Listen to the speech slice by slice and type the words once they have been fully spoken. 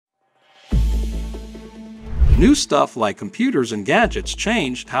New stuff like computers and gadgets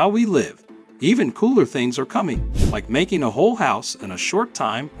changed how we live. Even cooler things are coming, like making a whole house in a short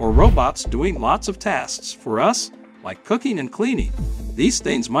time or robots doing lots of tasks for us, like cooking and cleaning. These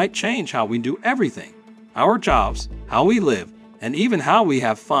things might change how we do everything, our jobs, how we live, and even how we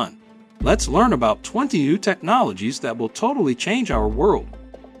have fun. Let's learn about 20 new technologies that will totally change our world.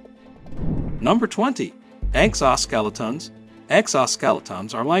 Number 20. Exoskeletons.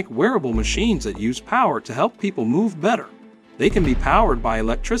 Exoskeletons are like wearable machines that use power to help people move better. They can be powered by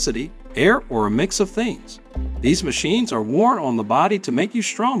electricity, air, or a mix of things. These machines are worn on the body to make you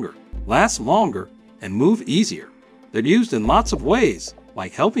stronger, last longer, and move easier. They're used in lots of ways,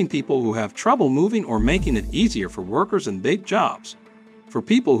 like helping people who have trouble moving or making it easier for workers in big jobs. For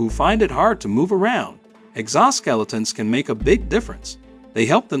people who find it hard to move around, exoskeletons can make a big difference. They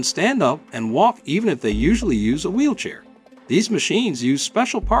help them stand up and walk even if they usually use a wheelchair. These machines use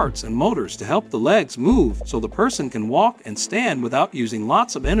special parts and motors to help the legs move so the person can walk and stand without using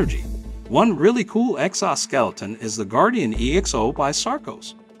lots of energy. One really cool exoskeleton is the Guardian EXO by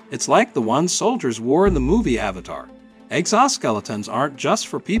Sarcos. It's like the one soldiers wore in the movie Avatar. Exoskeletons aren't just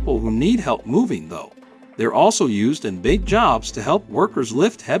for people who need help moving, though. They're also used in big jobs to help workers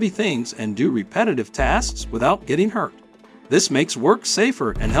lift heavy things and do repetitive tasks without getting hurt. This makes work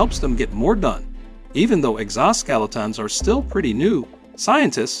safer and helps them get more done. Even though exoskeletons are still pretty new,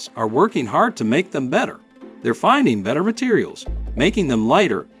 scientists are working hard to make them better. They're finding better materials, making them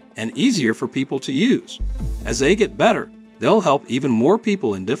lighter and easier for people to use. As they get better, they'll help even more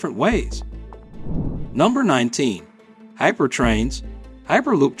people in different ways. Number 19. Hypertrains.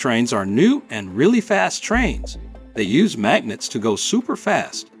 Hyperloop trains are new and really fast trains. They use magnets to go super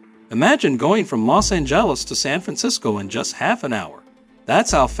fast. Imagine going from Los Angeles to San Francisco in just half an hour.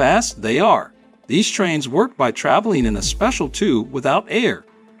 That's how fast they are. These trains work by traveling in a special tube without air.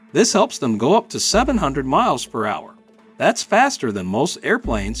 This helps them go up to 700 miles per hour. That's faster than most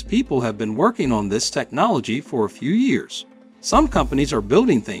airplanes. People have been working on this technology for a few years. Some companies are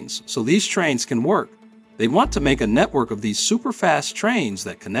building things so these trains can work. They want to make a network of these super fast trains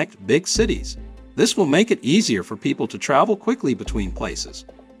that connect big cities. This will make it easier for people to travel quickly between places.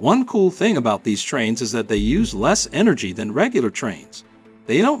 One cool thing about these trains is that they use less energy than regular trains.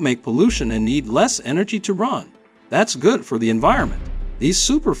 They don't make pollution and need less energy to run. That's good for the environment. These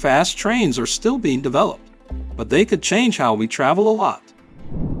super fast trains are still being developed, but they could change how we travel a lot.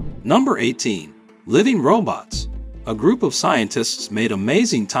 Number 18. Living robots. A group of scientists made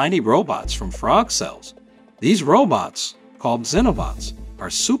amazing tiny robots from frog cells. These robots, called xenobots, are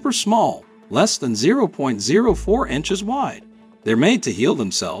super small, less than 0.04 inches wide. They're made to heal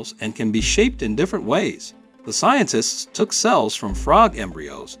themselves and can be shaped in different ways. The scientists took cells from frog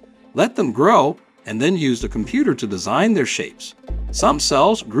embryos, let them grow, and then used a computer to design their shapes. Some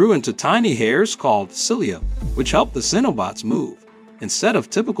cells grew into tiny hairs called cilia, which help the xenobots move. Instead of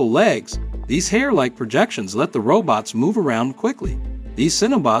typical legs, these hair-like projections let the robots move around quickly. These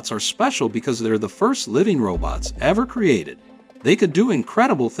xenobots are special because they're the first living robots ever created. They could do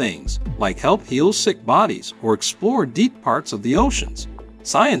incredible things, like help heal sick bodies or explore deep parts of the oceans.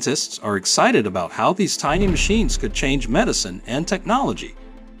 Scientists are excited about how these tiny machines could change medicine and technology.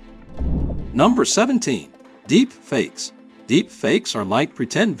 Number 17. Deep fakes. Deep fakes are like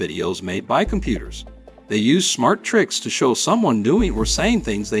pretend videos made by computers. They use smart tricks to show someone doing or saying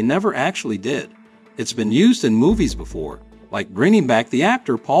things they never actually did. It's been used in movies before, like bringing back the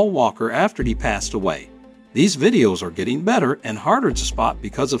actor Paul Walker after he passed away. These videos are getting better and harder to spot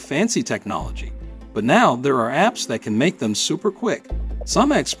because of fancy technology. But now there are apps that can make them super quick.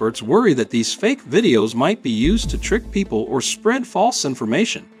 Some experts worry that these fake videos might be used to trick people or spread false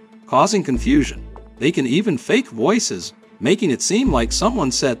information, causing confusion. They can even fake voices, making it seem like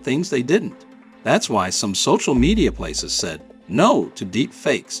someone said things they didn't. That's why some social media places said no to deep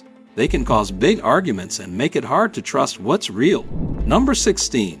fakes. They can cause big arguments and make it hard to trust what's real. Number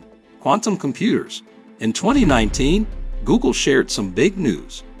 16. Quantum computers. In 2019, Google shared some big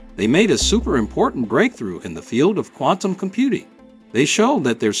news. They made a super important breakthrough in the field of quantum computing. They showed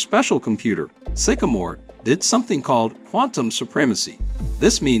that their special computer, Sycamore, did something called quantum supremacy.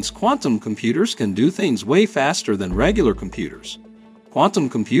 This means quantum computers can do things way faster than regular computers. Quantum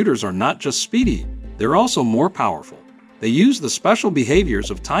computers are not just speedy, they're also more powerful. They use the special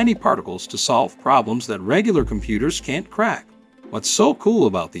behaviors of tiny particles to solve problems that regular computers can't crack. What's so cool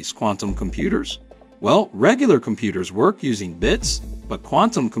about these quantum computers? Well, regular computers work using bits, but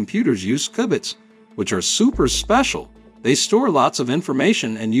quantum computers use qubits, which are super special. They store lots of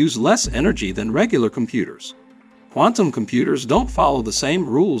information and use less energy than regular computers. Quantum computers don't follow the same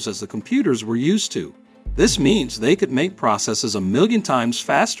rules as the computers we're used to. This means they could make processes 1,000,000 times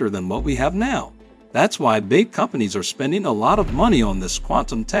faster than what we have now. That's why big companies are spending a lot of money on this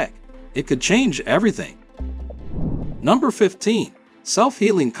quantum tech. It could change everything. Number 15.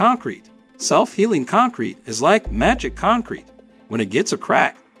 Self-healing concrete. Self-healing concrete is like magic concrete. When it gets a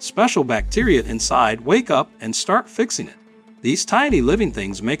crack, special bacteria inside wake up and start fixing it. These tiny living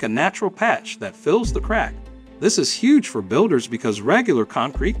things make a natural patch that fills the crack. This is huge for builders because regular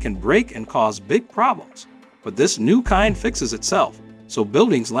concrete can break and cause big problems. But this new kind fixes itself, so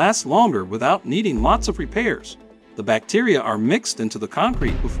buildings last longer without needing lots of repairs. The bacteria are mixed into the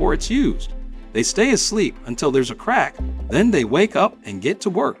concrete before it's used. They stay asleep until there's a crack, then they wake up and get to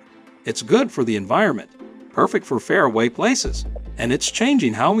work. It's good for the environment, perfect for faraway places, and it's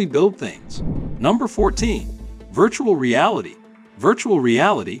changing how we build things. Number 14. Virtual reality. Virtual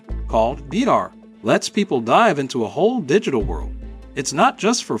reality, called VR, lets people dive into a whole digital world. It's not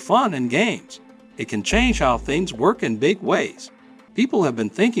just for fun and games. It can change how things work in big ways. People have been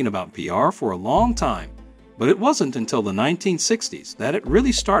thinking about VR for a long time, but it wasn't until the 1960s that it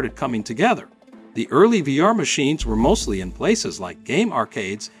really started coming together. The early VR machines were mostly in places like game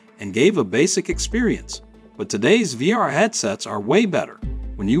arcades and gave a basic experience. But today's VR headsets are way better.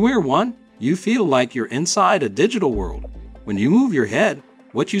 When you wear one, you feel like you're inside a digital world. When you move your head,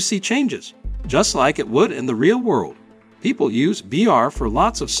 what you see changes, just like it would in the real world. People use VR for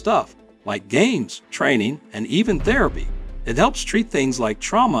lots of stuff, like games, training, and even therapy. It helps treat things like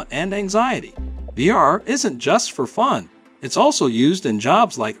trauma and anxiety. VR isn't just for fun. It's also used in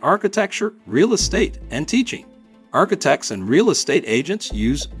jobs like architecture, real estate, and teaching. Architects and real estate agents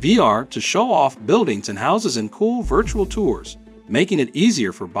use VR to show off buildings and houses in cool virtual tours, making it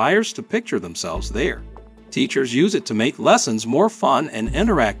easier for buyers to picture themselves there. Teachers use it to make lessons more fun and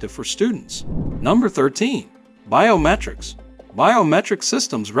interactive for students. Number 13. Biometrics. Biometric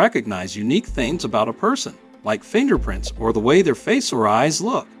systems recognize unique things about a person, like fingerprints or the way their face or eyes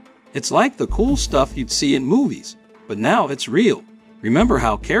look. It's like the cool stuff you'd see in movies, but now it's real. Remember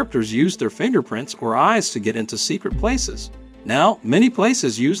how characters used their fingerprints or eyes to get into secret places? Now, many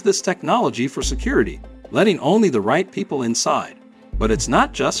places use this technology for security, letting only the right people inside. But it's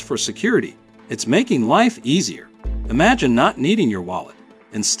not just for security, it's making life easier. Imagine not needing your wallet.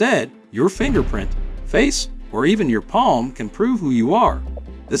 Instead, your fingerprint, face, or even your palm can prove who you are.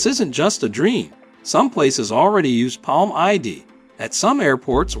 This isn't just a dream. Some places already use Palm ID. At some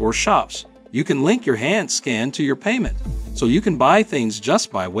airports or shops, you can link your hand scan to your payment, so you can buy things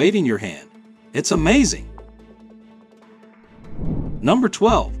just by waving your hand. It's amazing. Number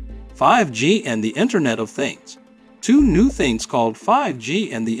 12. 5G and the Internet of Things. Two new things called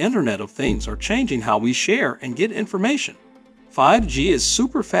 5G and the Internet of Things are changing how we share and get information. 5G is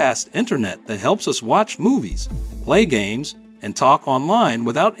super fast internet that helps us watch movies, play games, and talk online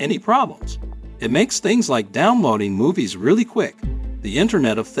without any problems. It makes things like downloading movies really quick. The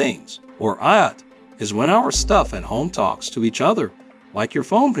Internet of Things, or IoT, is when our stuff at home talks to each other, like your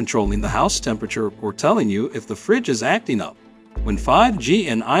phone controlling the house temperature or telling you if the fridge is acting up. When 5G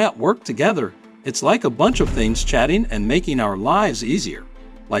and IoT work together, it's like a bunch of things chatting and making our lives easier.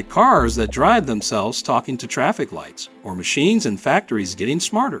 Like cars that drive themselves talking to traffic lights, or machines in factories getting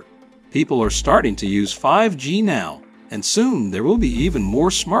smarter. People are starting to use 5G now, and soon there will be even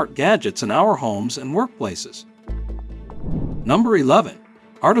more smart gadgets in our homes and workplaces. Number 11.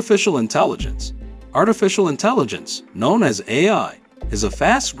 Artificial Intelligence. Artificial intelligence, known as AI, is a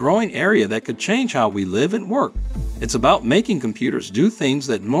fast-growing area that could change how we live and work. It's about making computers do things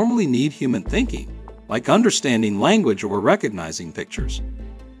that normally need human thinking, like understanding language or recognizing pictures.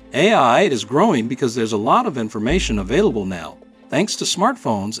 AI is growing because there's a lot of information available now, thanks to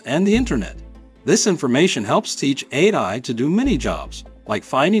smartphones and the internet. This information helps teach AI to do many jobs, like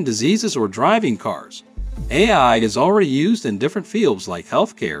finding diseases or driving cars. AI is already used in different fields like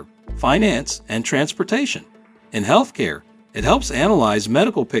healthcare, finance, and transportation. In healthcare, it helps analyze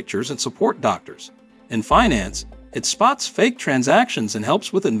medical pictures and support doctors. In finance, it spots fake transactions and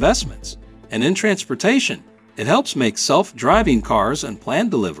helps with investments. And in transportation, it helps make self-driving cars and plan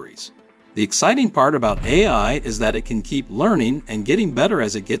deliveries. The exciting part about AI is that it can keep learning and getting better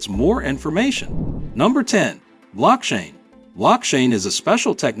as it gets more information. Number 10. Blockchain. Blockchain is a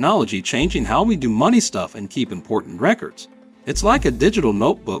special technology changing how we do money stuff and keep important records. It's like a digital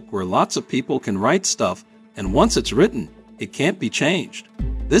notebook where lots of people can write stuff, and once it's written, it can't be changed.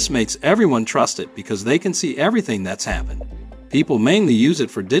 This makes everyone trust it because they can see everything that's happened. People mainly use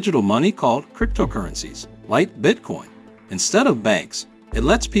it for digital money called cryptocurrencies, like Bitcoin. Instead of banks, it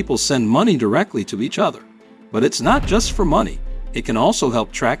lets people send money directly to each other. But it's not just for money. It can also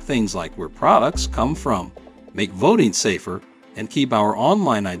help track things like where products come from, make voting safer, and keep our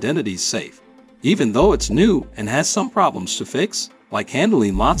online identities safe. Even though it's new and has some problems to fix, like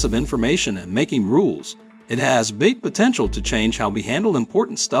handling lots of information and making rules. It has big potential to change how we handle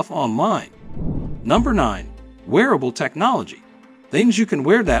important stuff online. Number 9. Wearable technology. Things you can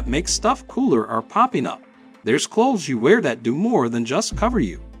wear that make stuff cooler are popping up. There's clothes you wear that do more than just cover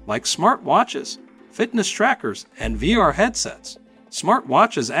you, like smart watches, fitness trackers, and VR headsets. Smart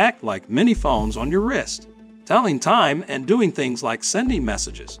watches act like mini phones on your wrist, telling time and doing things like sending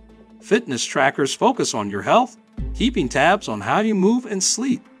messages. Fitness trackers focus on your health, keeping tabs on how you move and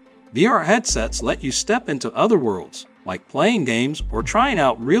sleep. VR headsets let you step into other worlds, like playing games or trying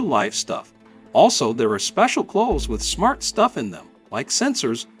out real-life stuff. Also, there are special clothes with smart stuff in them, like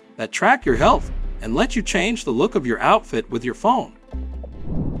sensors that track your health and let you change the look of your outfit with your phone.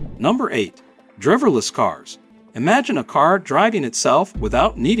 Number 8. Driverless cars. Imagine a car driving itself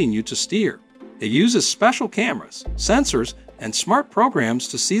without needing you to steer. It uses special cameras, sensors, and smart programs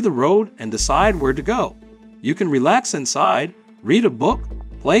to see the road and decide where to go. You can relax inside, read a book,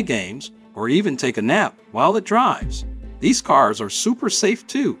 play games, or even take a nap while it drives. These cars are super safe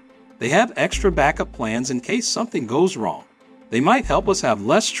too. They have extra backup plans in case something goes wrong. They might help us have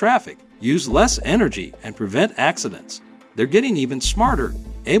less traffic, use less energy, and prevent accidents. They're getting even smarter,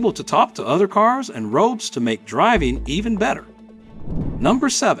 able to talk to other cars and roads to make driving even better. Number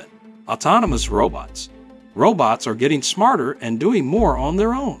 7. Autonomous robots. Robots are getting smarter and doing more on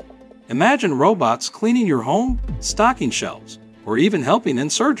their own. Imagine robots cleaning your home, stocking shelves, or even helping in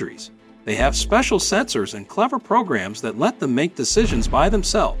surgeries. They have special sensors and clever programs that let them make decisions by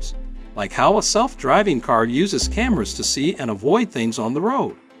themselves, like how a self-driving car uses cameras to see and avoid things on the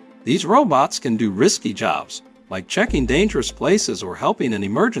road. These robots can do risky jobs, like checking dangerous places or helping in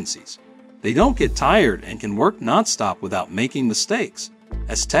emergencies. They don't get tired and can work nonstop without making mistakes.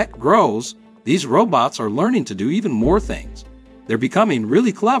 As tech grows, these robots are learning to do even more things. They're becoming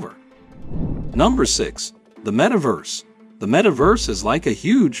really clever. Number 6. The Metaverse. The Metaverse is like a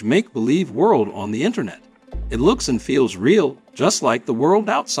huge make-believe world on the internet. It looks and feels real, just like the world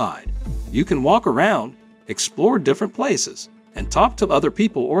outside. You can walk around, explore different places, and talk to other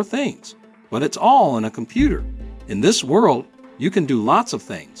people or things. But it's all in a computer. In this world, you can do lots of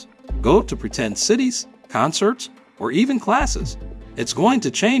things. Go to pretend cities, concerts, or even classes. It's going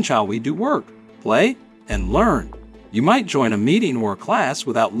to change how we do work, play, and learn. You might join a meeting or a class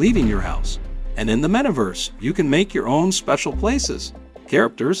without leaving your house. And in the Metaverse, you can make your own special places,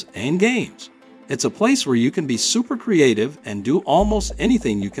 characters, and games. It's a place where you can be super creative and do almost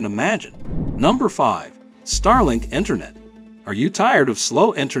anything you can imagine. Number 5. Starling Internet. Are you tired of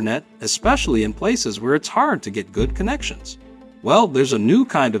slow internet, especially in places where it's hard to get good connections? Well, there's a new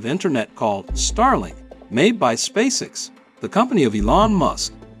kind of internet called Starling, made by SpaceX, the company of Elon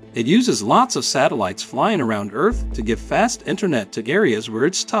Musk. It uses lots of satellites flying around Earth to give fast internet to areas where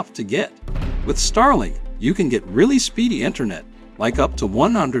it's tough to get. With Starling, you can get really speedy internet, like up to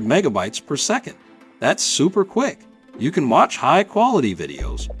 100 megabytes per second. That's super quick. You can watch high-quality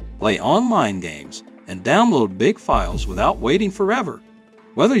videos, play online games, and download big files without waiting forever.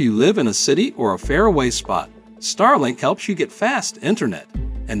 Whether you live in a city or a faraway spot, Starlink helps you get fast internet.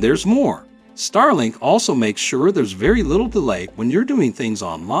 And there's more. Starlink also makes sure there's very little delay when you're doing things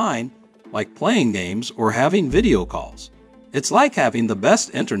online, like playing games or having video calls. It's like having the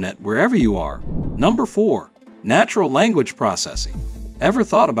best internet wherever you are. Number 4. Natural language processing. Ever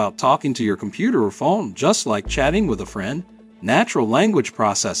thought about talking to your computer or phone just like chatting with a friend? Natural language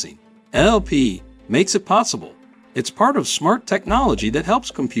processing, NLP, makes it possible. It's part of smart technology that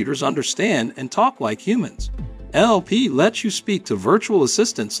helps computers understand and talk like humans. NLP lets you speak to virtual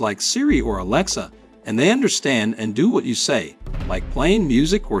assistants like Siri or Alexa, and they understand and do what you say, like playing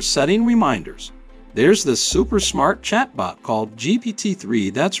music or setting reminders. There's this super smart chatbot called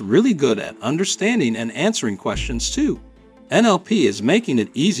GPT-3 that's really good at understanding and answering questions too. NLP is making it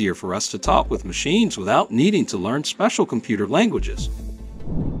easier for us to talk with machines without needing to learn special computer languages.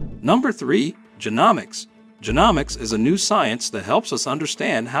 Number 3. Genomics. Genomics is a new science that helps us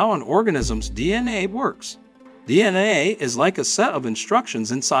understand how an organism's DNA works. DNA is like a set of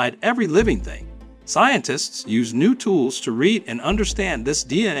instructions inside every living thing. Scientists use new tools to read and understand this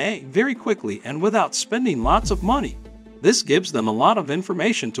DNA very quickly and without spending lots of money. This gives them a lot of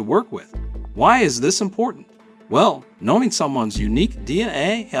information to work with. Why is this important? Well, knowing someone's unique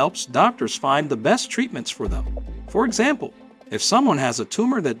DNA helps doctors find the best treatments for them. For example, if someone has a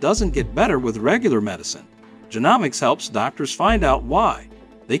tumor that doesn't get better with regular medicine, genomics helps doctors find out why.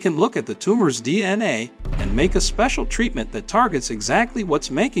 They can look at the tumor's DNA and make a special treatment that targets exactly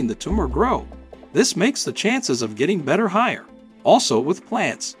what's making the tumor grow. This makes the chances of getting better higher. Also, with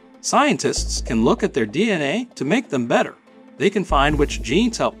plants, scientists can look at their DNA to make them better. They can find which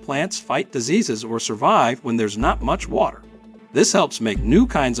genes help plants fight diseases or survive when there's not much water. This helps make new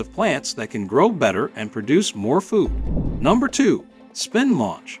kinds of plants that can grow better and produce more food. Number 2. Spin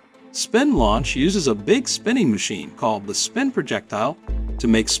launch. Spin launch uses a big spinning machine called the spin projectile to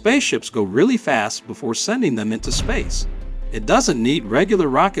make spaceships go really fast before sending them into space. It doesn't need regular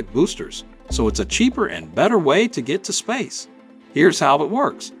rocket boosters, so it's a cheaper and better way to get to space. Here's how it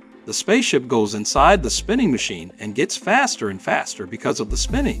works. The spaceship goes inside the spinning machine and gets faster and faster because of the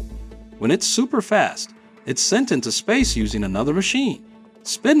spinning. When it's super fast, it's sent into space using another machine.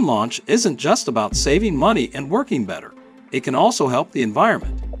 Spin launch isn't just about saving money and working better. It can also help the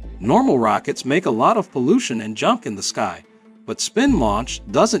environment. Normal rockets make a lot of pollution and junk in the sky, but spin launch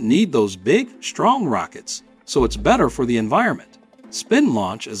doesn't need those big, strong rockets, so it's better for the environment. Spin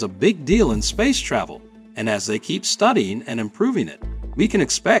launch is a big deal in space travel, and as they keep studying and improving it, we can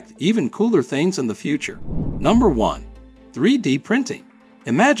expect even cooler things in the future. Number 1. 3D printing.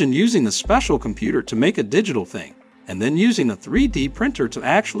 Imagine using a special computer to make a digital thing, and then using a 3D printer to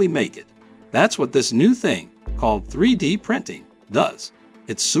actually make it. That's what this new thing, called 3D printing, does.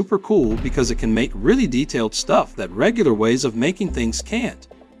 It's super cool because it can make really detailed stuff that regular ways of making things can't.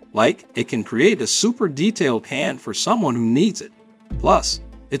 Like, it can create a super detailed hand for someone who needs it. Plus,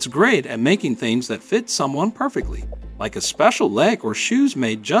 it's great at making things that fit someone perfectly, like a special leg or shoes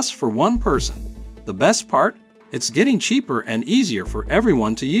made just for one person. The best part? It's getting cheaper and easier for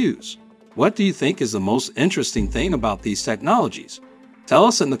everyone to use. What do you think is the most interesting thing about these technologies? Tell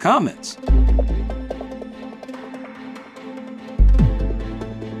us in the comments.